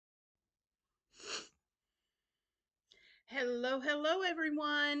Hello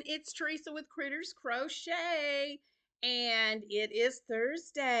everyone. It's Teresa with Critters Crochet, and it is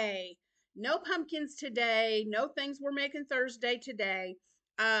Thursday. No pumpkins today. No things we're making Thursday today.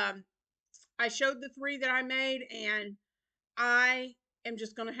 Um, I showed the three that I made, and I am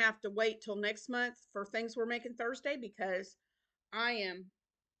just going to have to wait till next month for things we're making Thursday because I am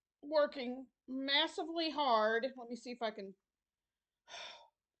working massively hard. Let me see if I can.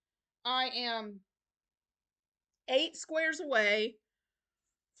 I am 8 squares away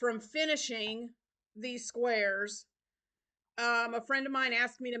from finishing these squares. A friend of mine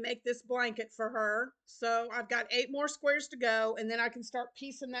asked me to make this blanket for her. So I've got 8 more squares to go, and then I can start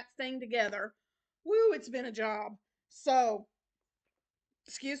piecing that thing together. Woo, it's been a job. So,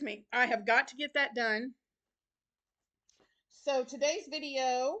 excuse me, I have got to get that done. So today's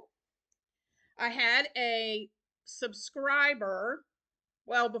video, I had a subscriber.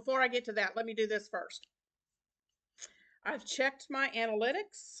 Well, before I get to that, let me do this first. I've checked my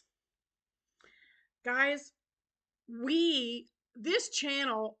analytics. Guys, this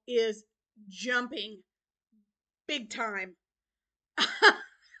channel is jumping big time.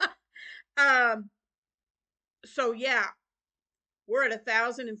 um so yeah, we're at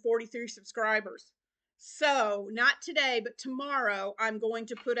 1,043 subscribers. So not today, but tomorrow I'm going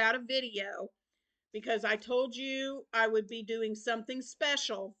to put out a video because I told you I would be doing something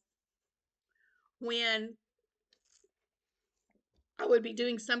special when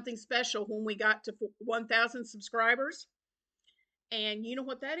we got to 1,000 subscribers. And you know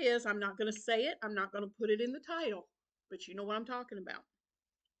what that is. I'm not going to say it. I'm not going to put it in the title, but you know what I'm talking about.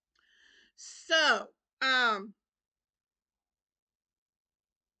 So,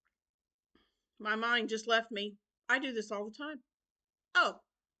 my mind just left me. I do this all the time. Oh,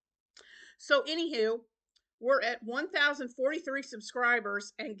 so anywho, we're at 1,043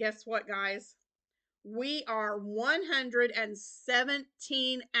 subscribers, and guess what, guys? We are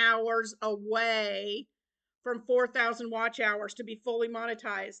 117 hours away from 4,000 watch hours to be fully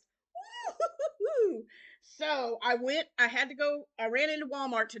monetized. Woo-hoo-hoo-hoo. So I ran into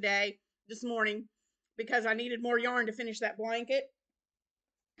Walmart this morning, because I needed more yarn to finish that blanket.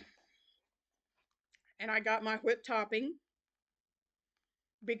 And I got my whip topping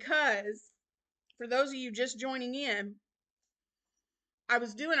because, for those of you just joining in, I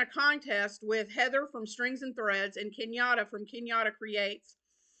was doing a contest with Heather from Strings and Threads and Kenyadda from Kenyadda Creates.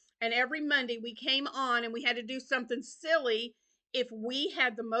 And every Monday we came on and we had to do something silly if we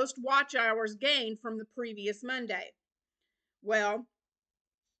had the most watch hours gained from the previous Monday. Well,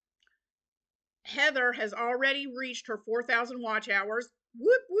 Heather has already reached her 4,000 watch hours.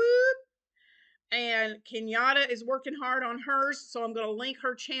 Whoop, whoop. And Kenyadda is working hard on hers, so I'm going to link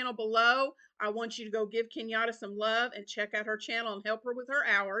her channel below. I want you to go give Kenyadda some love and check out her channel and help her with her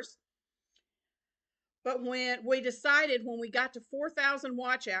hours. But when we decided, when we got to 4,000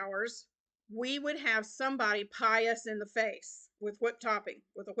 watch hours, we would have somebody pie us in the face with a whip topping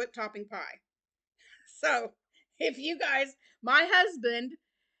pie. So if you guys, my husband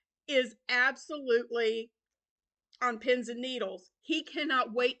is absolutely on pins and needles. He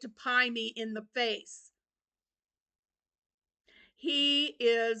cannot wait to pie me in the face. He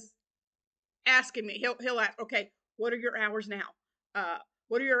is asking me, he'll ask, okay, what are your hours now?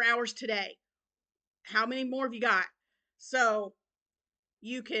 What are your hours today? How many more have you got? So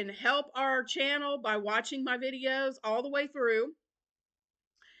you can help our channel by watching my videos all the way through.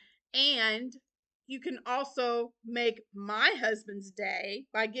 And you can also make my husband's day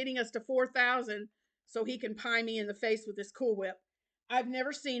by getting us to 4,000 so he can pie me in the face with this Cool Whip. I've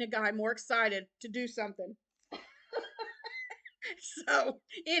never seen a guy more excited to do something. So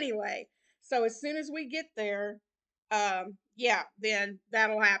anyway, so as soon as we get there, yeah, then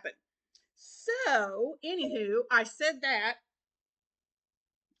that'll happen. So anywho, I said that,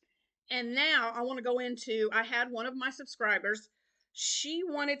 and now I want to go into, I had one of my subscribers. She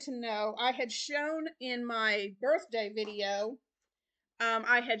wanted to know, I had shown in my birthday video,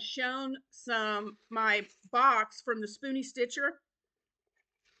 I had shown my box from the Spoonie Stitcher.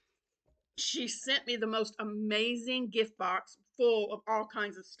 She sent me the most amazing gift box full of all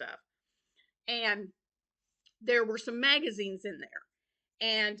kinds of stuff. And there were some magazines in there.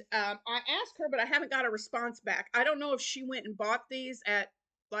 And I asked her, but I haven't got a response back. I don't know if she went and bought these at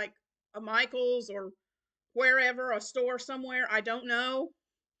like a Michael's or wherever, a store somewhere. I don't know.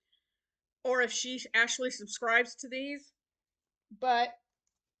 Or if she actually subscribes to these. But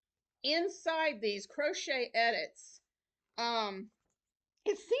inside these crochet edits,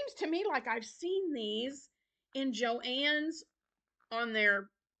 it seems to me like I've seen these in Joann's on their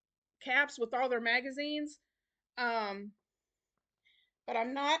caps with all their magazines. Um, but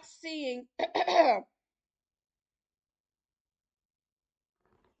I'm not seeing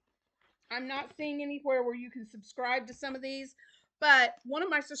I'm not seeing anywhere where you can subscribe to some of these, but one of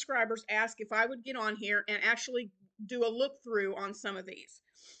my subscribers asked if I would get on here and actually do a look through on some of these.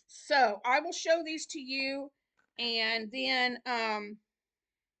 So I will show these to you, and then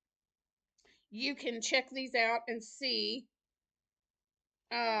you can check these out and see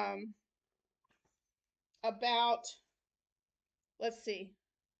um, about, let's see,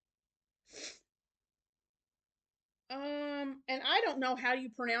 and I don't know how you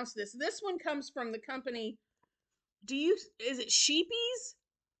pronounce this. This one comes from the company. Is it Sheepies?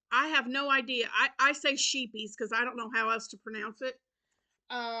 I have no idea. I say Sheepies because I don't know how else to pronounce it.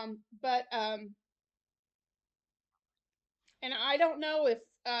 But and I don't know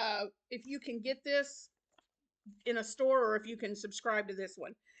if you can get this in a store or if you can subscribe to this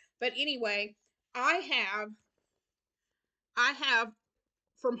one. But anyway, I have I have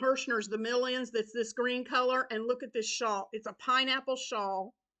from Hirschner's the Millions that's this green color, and look at this shawl. It's a pineapple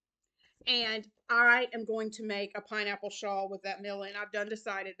shawl, and I am going to make a pineapple shawl with that million. I've done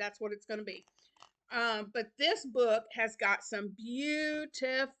decided that's what it's going to be. But this book has got some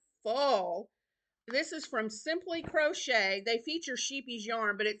beautiful. This is from Simply Crochet. They feature Sheepy's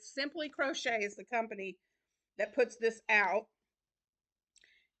yarn, but it's Simply Crochet is the company that puts this out.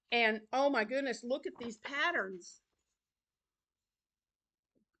 And oh my goodness, look at these patterns.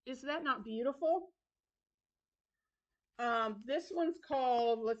 Is that not beautiful? This one's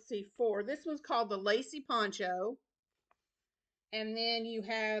called, let's see, four. This one's called the Lacy Poncho. And then you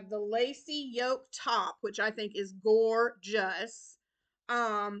have the lacy yoke top, which I think is gorgeous.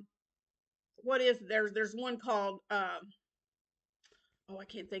 Um, what is there's one called oh, I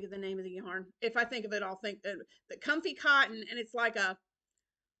can't think of the name of the yarn. If I think of it, I'll think that the comfy cotton, and it's like a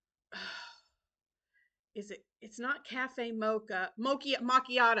it's not cafe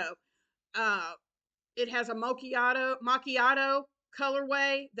macchiato. Uh, it has a macchiato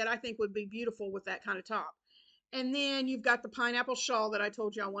colorway that I think would be beautiful with that kind of top. And then you've got the pineapple shawl that I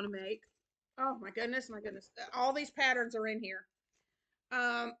told you I want to make. Oh my goodness, my goodness. All these patterns are in here.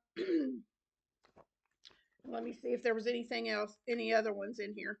 Um, let me see if there was anything else, any other ones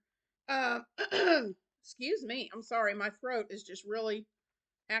in here. Um, excuse me. I'm sorry. My throat is just really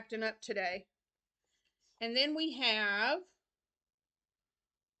acting up today. And then we have,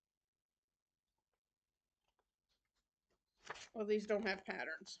 well, these don't have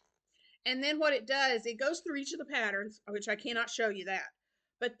patterns. And then what it does, it goes through each of the patterns, which I cannot show you that.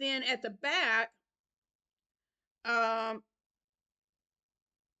 But then at the back, um,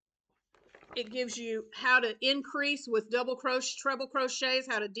 it gives you how to increase with double crochet, treble crochets,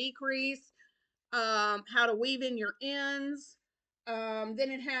 how to decrease, how to weave in your ends.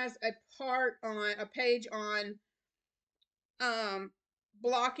 Then it has a page on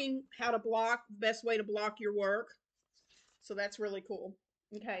blocking, how to block, best way to block your work. So that's really cool.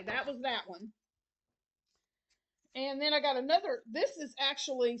 Okay, that was that one. And then I got another. This is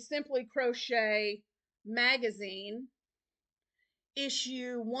actually Simply Crochet magazine,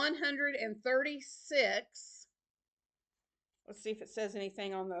 issue 136. Let's see if it says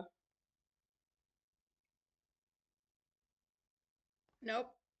anything on the. Nope.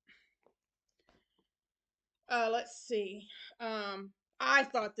 Let's see. I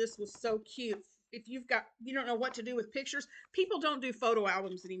thought this was so cute. If you don't know what to do with pictures, people don't do photo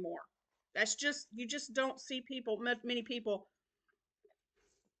albums anymore. That's just, you just don't see many people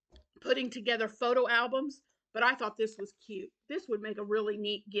putting together photo albums. But I thought this was cute. This would make a really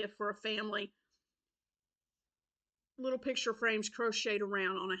neat gift for a family. Little picture frames crocheted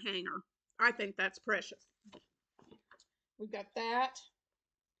around on a hanger. I think that's precious. We've got that.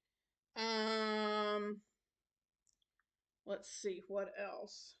 Um, let's see what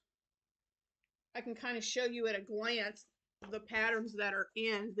else. I can kind of show you at a glance the patterns that are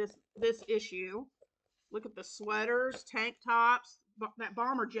in this issue. Look at the sweaters, tank tops. That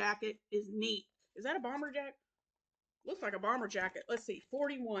bomber jacket is neat. Is that a bomber jacket? Looks like a bomber jacket. Let's see,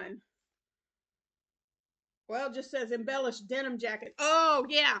 41. Well, it just says embellished denim jacket. Oh,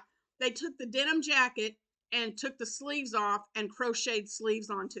 yeah. They took the denim jacket and took the sleeves off and crocheted sleeves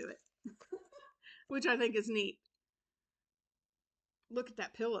onto it, which I think is neat. Look at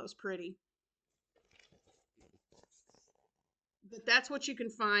that pillow's pretty. But that's what you can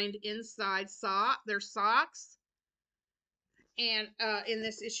find inside their socks and in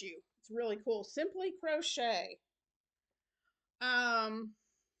this issue. It's really cool. Simply Crochet. I'm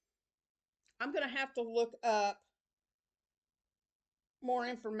gonna have to look up more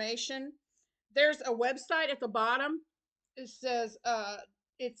information. There's a website at the bottom. It says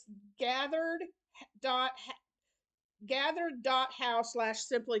it's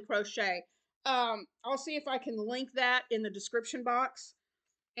gathered.house/simply crochet. I'll see if I can link that in the description box.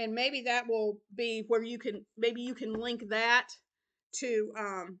 And maybe that will be where maybe you can link that to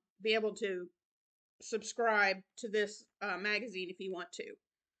be able to subscribe to this magazine if you want to.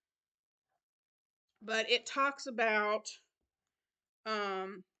 But it talks about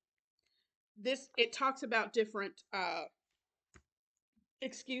it talks about different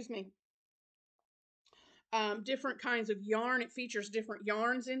excuse me, different kinds of yarn. It features different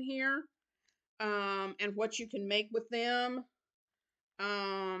yarns in here, and what you can make with them.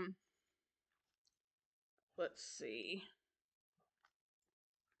 Um, let's see.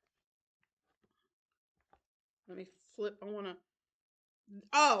 Let me flip. I want to.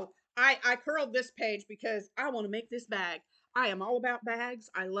 Oh, I curled this page because I want to make this bag. I am all about bags.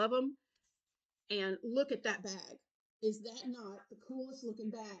 I love them. And look at that bag. Is that not the coolest looking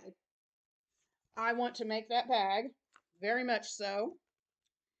bag? I want to make that bag, very much so.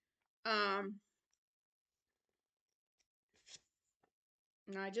 Um,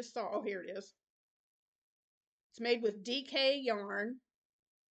 and I just saw. Oh, here it is. It's made with DK yarn,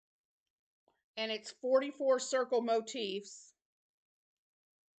 and it's 44 circle motifs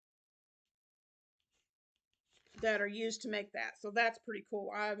that are used to make that. So that's pretty cool.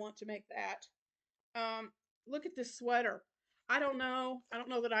 I want to make that. Um, look at this sweater. I don't know. I don't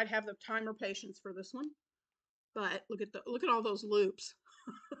know that I'd have the time or patience for this one. But look at all those loops.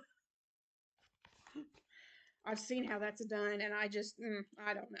 I've seen how that's done, and I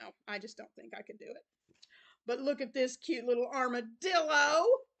don't know. I just don't think I could do it. But look at this cute little armadillo.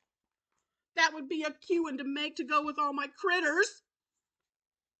 That would be a cute one to make to go with all my critters.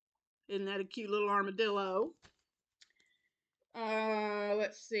 Isn't that a cute little armadillo?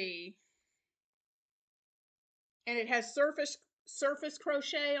 Let's see. And it has surface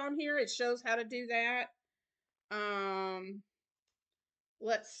crochet on here. It shows how to do that. Um,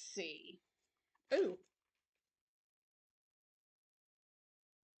 let's see. Ooh.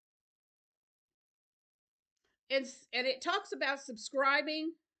 And it talks about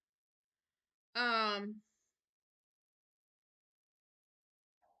subscribing. Um,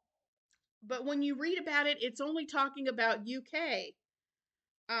 but when you read about it, it's only talking about UK.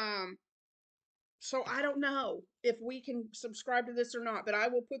 Um, so I don't know if we can subscribe to this or not, but I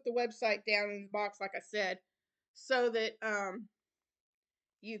will put the website down in the box, like I said, so that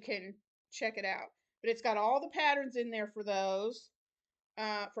you can check it out. But it's got all the patterns in there for those,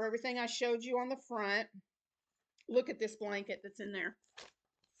 for everything I showed you on the front. Look at this blanket that's in there.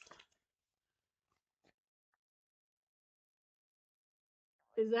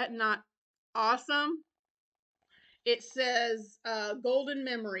 Is that not awesome? It says golden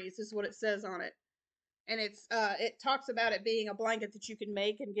memories is what it says on it. And it talks about it being a blanket that you can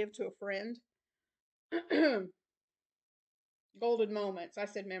make and give to a friend. Golden moments. I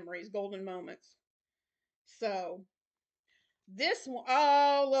said memories, golden moments. So this one,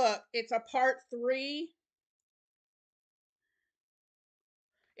 oh look, it's a part 3.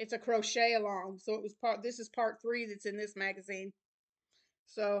 It's a crochet along. So this is part 3 that's in this magazine.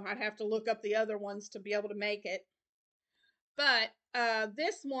 So I'd have to look up the other ones to be able to make it. But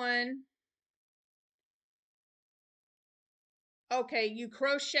this one, okay, you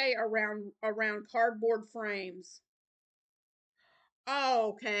crochet around cardboard frames.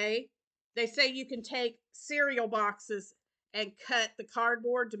 Oh, okay. They say you can take cereal boxes and cut the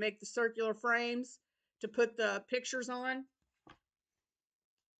cardboard to make the circular frames to put the pictures on.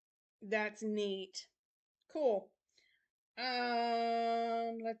 That's neat. Cool.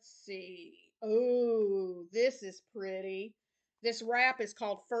 Let's see. Oh, this is pretty. This wrap is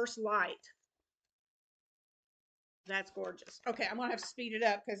called First Light. That's gorgeous. Okay, I'm gonna have to speed it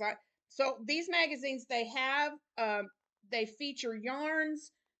up because so these magazines they feature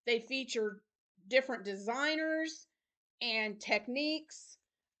yarns, they feature different designers and techniques.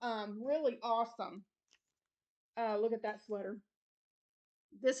 Really awesome. Look at that sweater.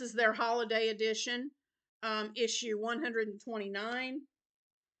 This is their holiday edition, issue 129.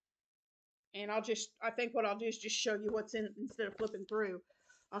 And I think what I'll do is just show you what's in instead of flipping through.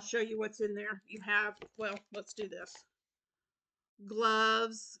 I'll show you what's in there. You have, well, let's do this.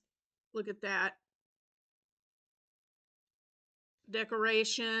 Gloves. Look at that.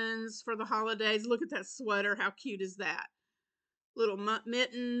 Decorations for the holidays. Look at that sweater. How cute is that? Little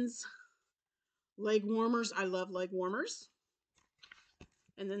mittens. Leg warmers. I love leg warmers.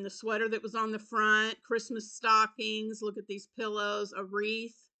 And then the sweater that was on the front. Christmas stockings. Look at these pillows. A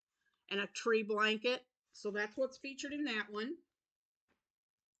wreath. And a tree blanket. So that's what's featured in that one.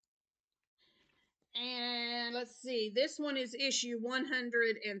 And let's see. This one is issue 130.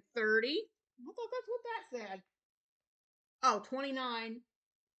 I thought that's what that said. Oh, 29.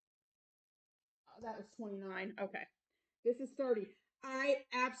 Oh, that was 29. Okay. This is 30. I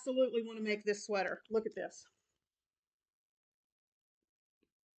absolutely want to make this sweater. Look at this.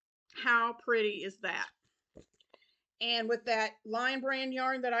 How pretty is that? And with that Lion Brand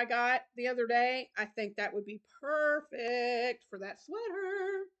yarn that I got the other day, I think that would be perfect for that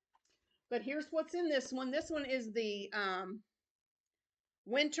sweater. But here's what's in this one. This one is the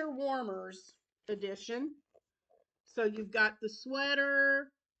Winter Warmers edition. So you've got the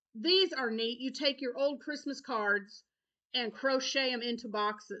sweater. These are neat. You take your old Christmas cards and crochet them into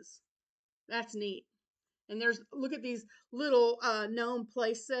boxes. That's neat. And there's, look at these little gnome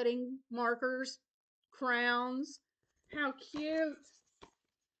place setting markers, crowns. How cute.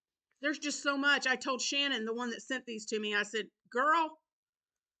 There's just so much. I told Shannon, the one that sent these to me, I said, girl,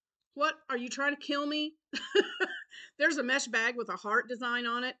 what, are you trying to kill me? There's a mesh bag with a heart design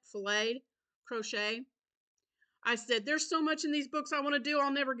on it, filleted, crochet. I said, there's so much in these books I want to do,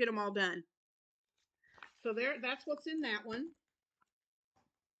 I'll never get them all done. So there, that's what's in that one.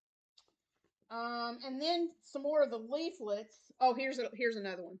 And then some more of the leaflets. Oh, here's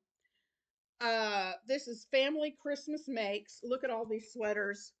another one. This is Family Christmas Makes. Look at all these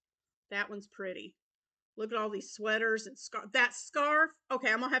sweaters. That one's pretty. Look at all these sweaters and scarf. That scarf.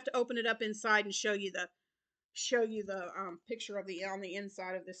 Okay, I'm gonna have to open it up inside and show you the picture of the on the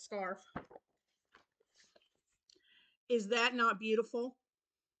inside of this scarf. Is that not beautiful?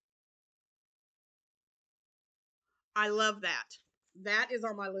 I love that. That is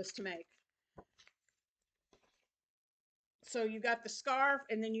on my list to make. So you got the scarf,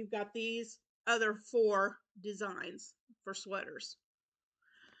 and then you've got these other 4 designs for sweaters.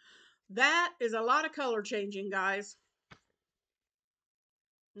 That is a lot of color changing, guys.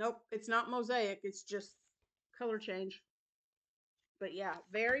 Nope, it's not mosaic. It's just color change. But yeah,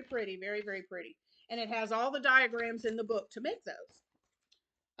 very pretty, very, very pretty. And it has all the diagrams in the book to make those.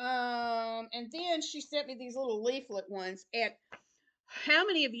 And then she sent me these little leaflet ones. And how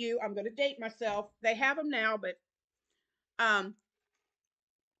many of you, I'm going to date myself, they have them now, but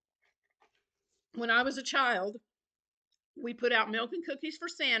when I was a child, we put out milk and cookies for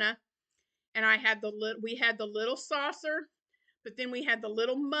Santa, and we had the little saucer, but then we had the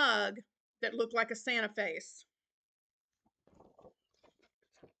little mug that looked like a Santa face.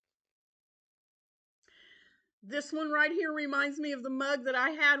 This one right here reminds me of the mug that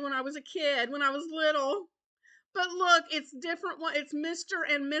I had when I was a kid, when I was little. But look, it's different one. It's Mr.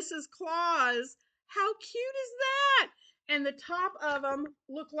 and Mrs. Claus. How cute is that? And the top of them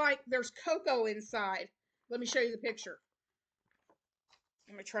look like there's cocoa inside. Let me show you the picture.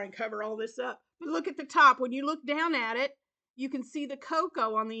 I'm going to try and cover all this up. But look at the top. When you look down at it, you can see the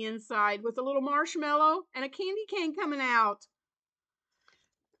cocoa on the inside with a little marshmallow and a candy cane coming out.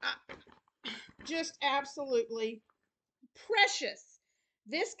 Just absolutely precious.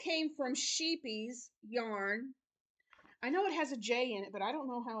 This came from Sheepy's yarn. I know it has a J in it, but I don't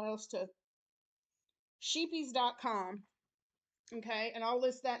know how else to. Sheepies.com. Okay, and I'll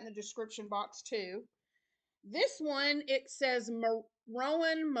list that in the description box too. This one, it says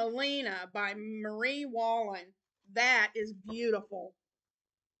Rowan Molina by Marie Wallen. That is beautiful.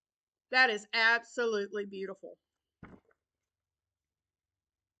 That is absolutely beautiful.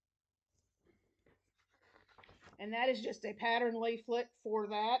 And that is just a pattern leaflet for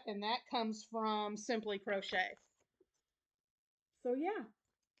that, and that comes from Simply Crochet. So yeah.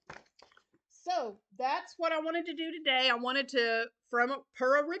 So that's what I wanted to do today. I wanted to,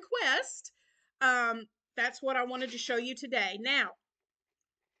 per a request, that's what I wanted to show you today. Now,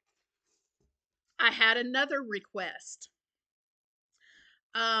 I had another request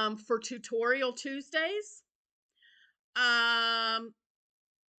for Tutorial Tuesdays.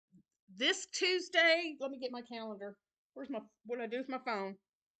 This Tuesday, let me get my calendar. What do I do with my phone?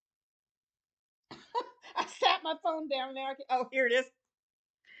 I sat my phone down now. Oh, here it is.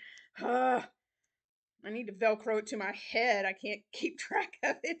 I need to Velcro it to my head. I can't keep track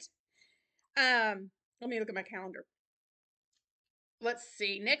of it. Let me look at my calendar. Let's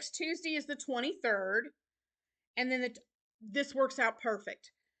see. Next Tuesday is the 23rd. And then this works out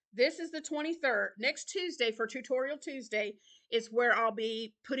perfect. This is the 23rd. Next Tuesday for Tutorial Tuesday is where I'll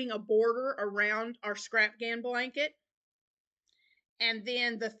be putting a border around our scrap GAN blanket. And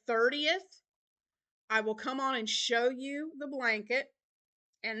then the 30th, I will come on and show you the blanket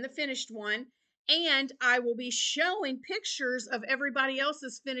and the finished one. And I will be showing pictures of everybody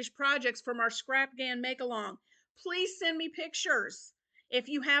else's finished projects from our Scrap GAN Make-Along. Please send me pictures if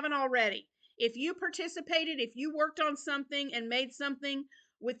you haven't already. If you participated, if you worked on something and made something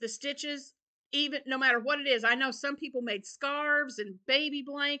with the stitches, even no matter what it is, I know some people made scarves and baby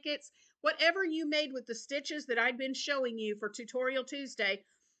blankets. Whatever you made with the stitches that I've been showing you for Tutorial Tuesday,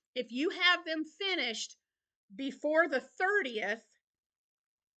 if you have them finished before the 30th,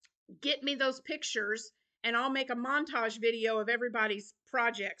 get me those pictures and I'll make a montage video of everybody's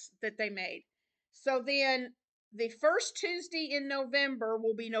projects that they made. So then the first Tuesday in November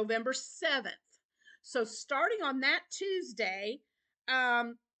will be November 7th. So starting on that Tuesday,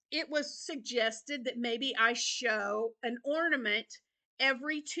 it was suggested that maybe I show an ornament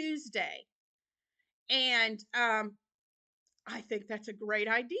every Tuesday. And I think that's a great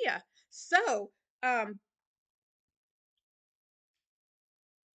idea. So um,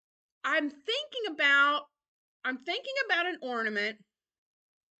 I'm thinking about an ornament,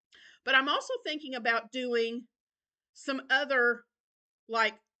 but I'm also thinking about doing some other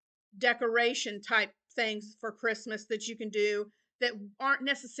like decoration type things for Christmas that you can do that aren't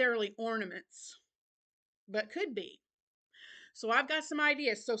necessarily ornaments, but could be. So I've got some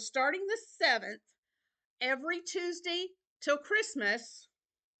ideas. So starting the 7th, every Tuesday till Christmas,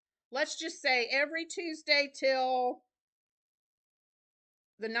 let's just say every Tuesday till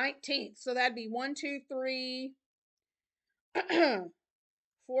the 19th. So that'd be 1, 2, 3,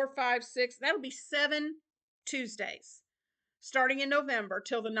 4, 5, 6. That'll be 7 Tuesdays. Starting in November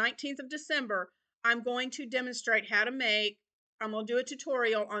till the 19th of December, I'm going to demonstrate how to make, I'm going to do a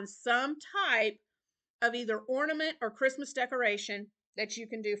tutorial on some type of either ornament or Christmas decoration that you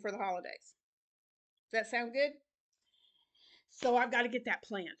can do for the holidays. Does that sound good? So I've got to get that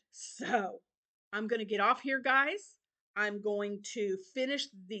planned. So I'm going to get off here, guys. I'm going to finish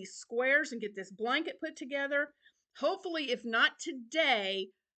these squares and get this blanket put together. Hopefully, if not today,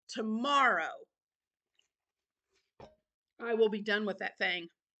 tomorrow, I will be done with that thing.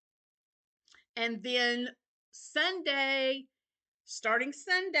 And then Sunday, starting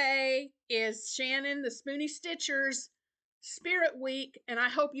Sunday, is Shannon, the Spoonie Stitchers Spirit Week. And I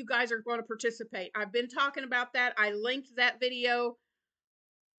hope you guys are going to participate. I've been talking about that. I linked that video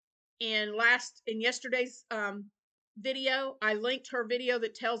in yesterday's video. I linked her video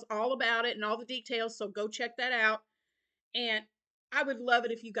that tells all about it and all the details. So go check that out. And I would love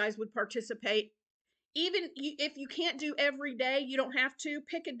it if you guys would participate. Even if you can't do every day, you don't have to.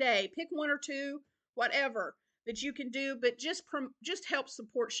 Pick a day, pick 1 or 2, whatever that you can do, but just help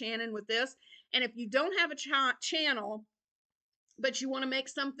support Shannon with this. And if you don't have a channel, but you want to make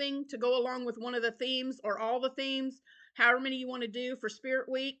something to go along with one of the themes or all the themes, however many you want to do for Spirit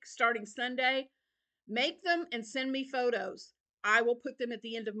Week starting Sunday, make them and send me photos. I will put them at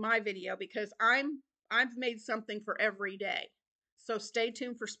the end of my video because I've made something for every day. So stay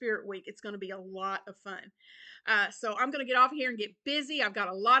tuned for Spirit Week. It's going to be a lot of fun. So I'm going to get off here and get busy. I've got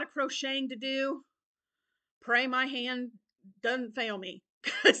a lot of crocheting to do. Pray my hand doesn't fail me,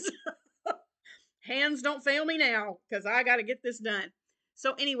 because hands don't fail me now, because I got to get this done.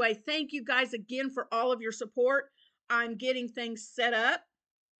 So anyway, thank you guys again for all of your support. I'm getting things set up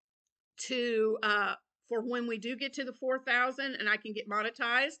to for when we do get to the 4,000 and I can get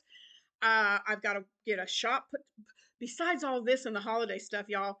monetized. I've got to get a shop put. Besides all this and the holiday stuff,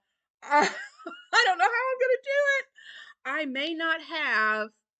 y'all, I don't know how I'm going to do it. I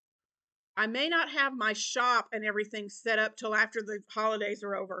may not have my shop and everything set up till after the holidays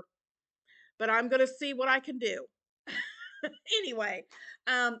are over, but I'm going to see what I can do. Anyway,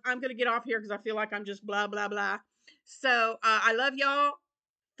 I'm going to get off here because I feel like I'm just blah, blah, blah. So I love y'all.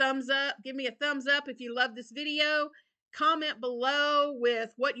 Thumbs up. Give me a thumbs up if you love this video. Comment below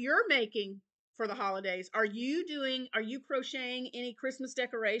with what you're making for the holidays. Are you crocheting any Christmas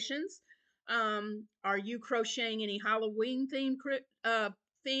decorations? Are you crocheting any Halloween themed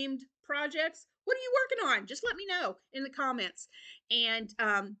projects? What are you working on? Just let me know in the comments. And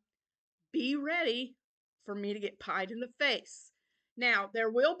be ready for me to get pied in the face. Now, there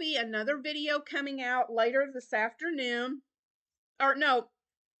will be another video coming out later this afternoon. Or no,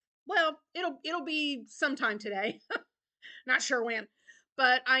 well, it'll be sometime today. Not sure when.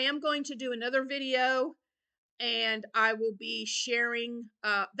 But I am going to do another video, and I will be sharing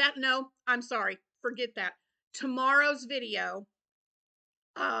that. No, I'm sorry. Forget that. Tomorrow's video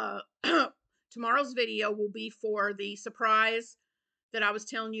tomorrow's video will be for the surprise that I was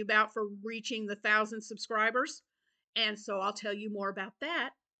telling you about for reaching the 1,000 subscribers. And so I'll tell you more about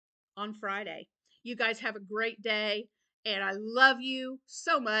that on Friday. You guys have a great day, and I love you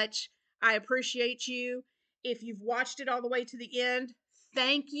so much. I appreciate you. If you've watched it all the way to the end,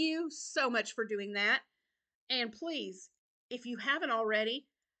 thank you so much for doing that. And please, if you haven't already,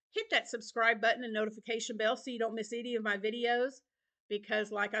 hit that subscribe button and notification bell so you don't miss any of my videos.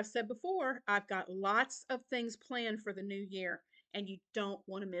 Because like I've said before, I've got lots of things planned for the new year, and you don't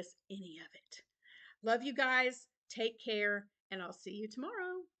want to miss any of it. Love you guys. Take care, and I'll see you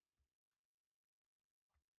tomorrow.